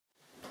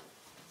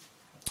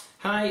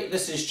Hi,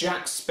 this is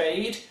Jack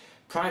Spade,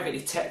 private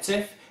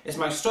detective. It's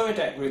my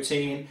Storydeck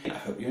routine. I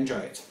hope you enjoy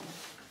it.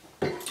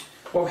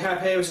 What we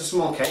have here is a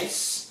small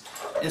case.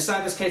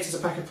 Inside this case is a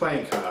pack of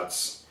playing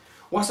cards.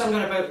 What I'm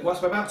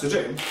about to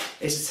do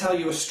is to tell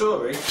you a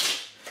story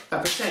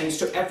that pertains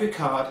to every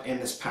card in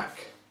this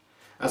pack.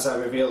 As I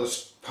reveal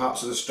the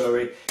parts of the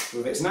story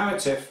with its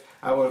narrative,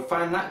 I will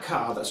find that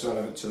card that's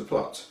relevant to the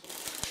plot.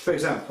 For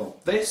example,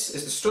 this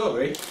is the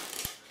story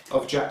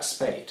of Jack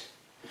Spade.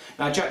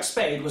 Now, Jack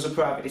Spade was a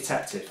private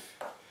detective.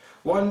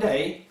 One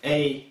day,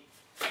 a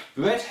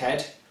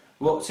redhead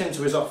walked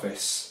into his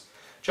office.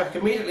 Jack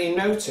immediately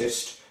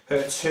noticed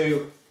her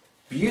two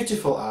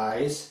beautiful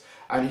eyes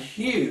and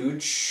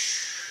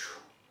huge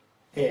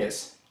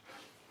ears.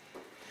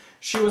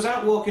 She was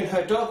out walking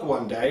her dog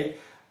one day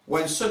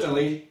when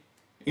suddenly,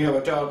 you know,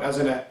 a dog as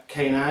in a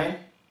canine,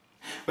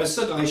 when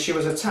suddenly she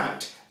was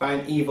attacked by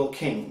an evil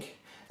king.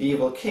 The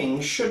evil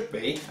king should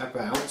be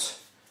about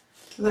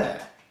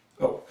there.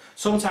 Oh,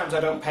 sometimes I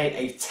don't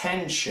pay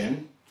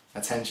attention,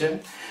 but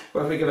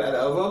if we give it a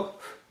little rub,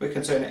 we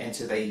can turn it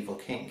into the evil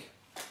king.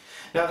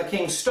 Now the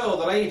king stole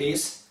the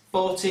lady's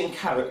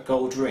 14-carat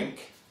gold ring,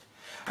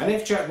 and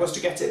if Jack was to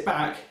get it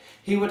back,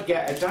 he would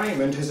get a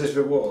diamond as his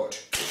reward.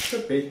 It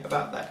should be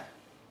about there.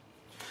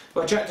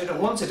 But Jack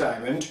didn't want a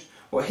diamond.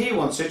 What he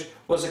wanted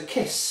was a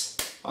kiss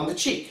on the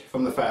cheek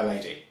from the fair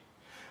lady.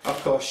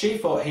 Of course, she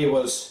thought he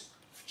was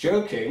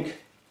joking,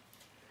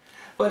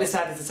 but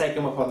decided to take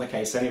him up on the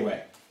case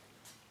anyway.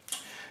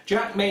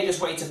 Jack made his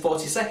way to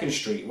 42nd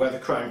Street, where the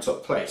crime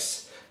took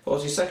place.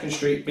 42nd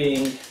Street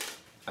being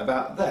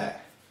about there.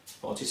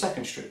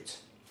 42nd Street.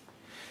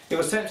 He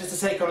was tempted to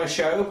take on a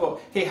show, but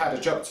he had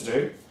a job to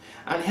do,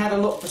 and he had to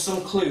look for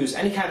some clues,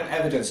 any kind of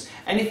evidence,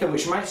 anything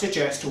which might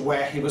suggest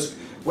where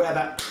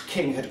that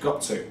king had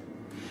got to.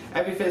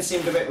 Everything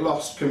seemed a bit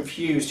lost,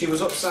 confused. He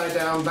was upside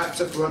down, back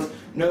to front.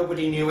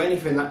 Nobody knew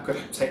anything that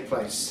could take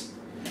place.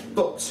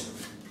 But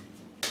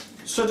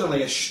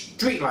suddenly a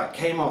streetlight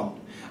came on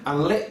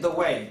and lit the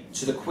way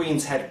to the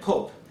Queen's Head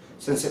pub,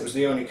 since it was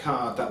the only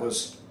card that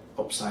was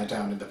upside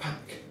down in the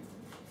pack.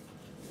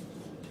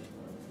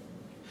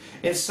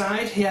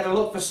 Inside, he had a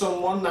look for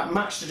someone that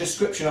matched the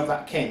description of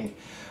that king.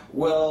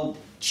 We'll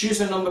choose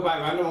a number by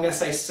random. I'm going to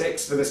say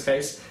 6 for this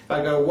case. If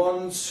I go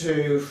 1,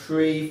 2,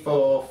 3,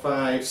 4,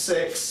 5,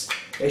 6,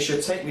 it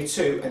should take me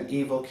to an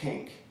evil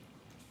king.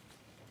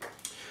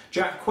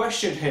 Jack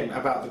questioned him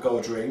about the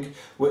gold ring,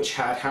 which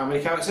had how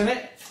many carats in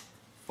it?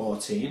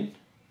 14.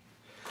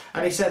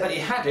 And he said that he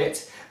had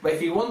it, but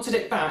if he wanted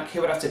it back, he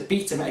would have to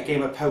beat him at a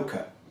game of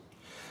poker.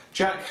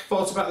 Jack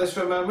thought about this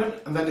for a moment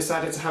and then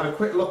decided to have a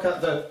quick look at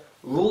the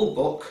rule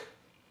book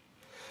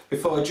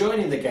before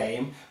joining the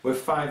game with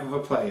 5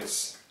 other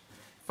players.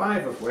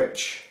 5 of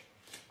which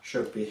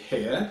should be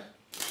here.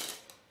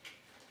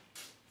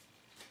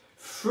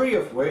 3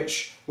 of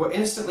which were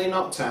instantly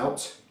knocked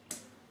out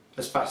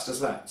as fast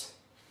as that.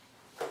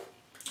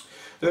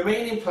 The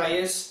remaining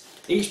players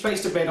each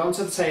placed a bid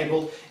onto the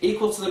table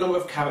equal to the number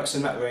of carats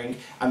in that ring,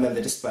 and then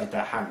they displayed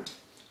their hand.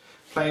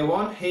 Player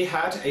 1, he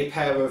had a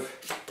pair of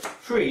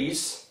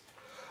 3s,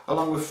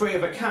 along with 3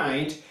 of a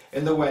kind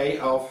in the way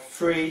of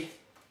 3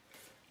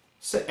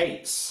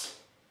 8s.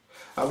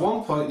 At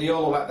one point they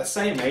all looked like the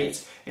same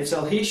 8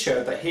 until he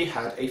showed that he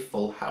had a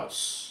full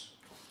house.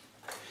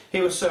 He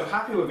was so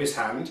happy with his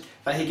hand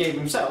that he gave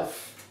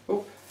himself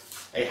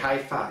a high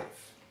 5.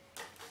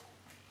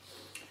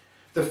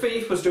 The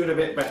thief was doing a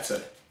bit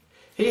better.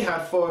 He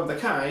had 4 of the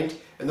kind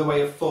in the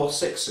way of 4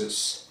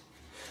 6s.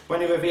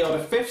 When he revealed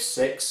a 5th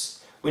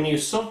 6, we knew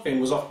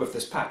something was off with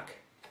this pack.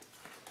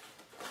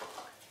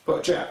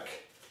 But Jack,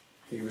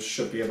 he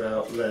should be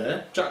about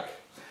there. Jack,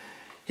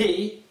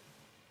 he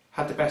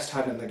had the best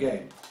hand in the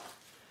game.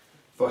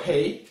 For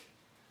he,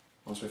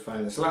 once we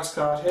find this last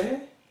card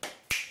here,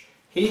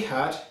 he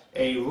had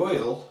a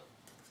royal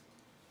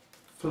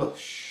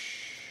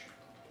flush.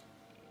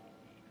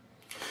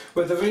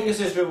 With the ring as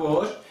his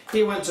reward,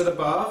 he went to the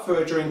bar for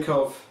a drink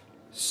of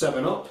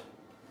 7-Up.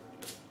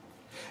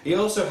 He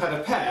also had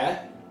a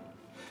pair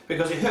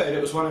because he heard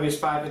it was one of his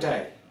 5 a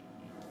day.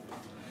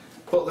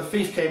 But the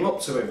thief came up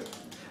to him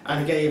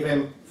and gave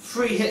him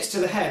 3 hits to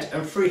the head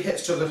and 3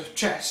 hits to the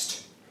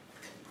chest.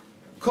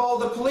 "Call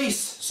the police,"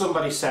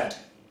 somebody said.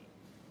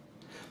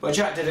 But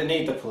Jack didn't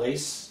need the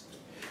police.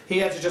 He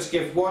had to just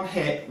give 1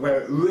 hit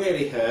where it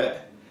really hurt,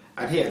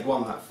 and he had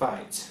won that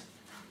fight.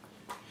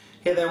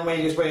 He then made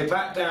his way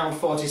back down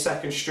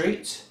 42nd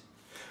Street,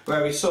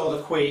 where he saw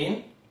the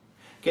Queen,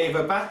 gave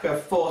her back a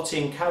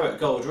 14-carat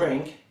gold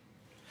ring,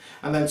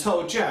 and then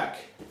told Jack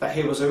that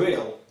he was a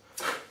real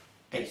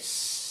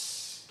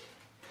ace.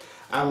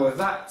 And with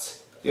that,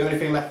 the only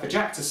thing left for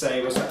Jack to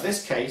say was that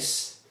this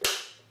case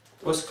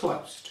was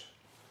closed.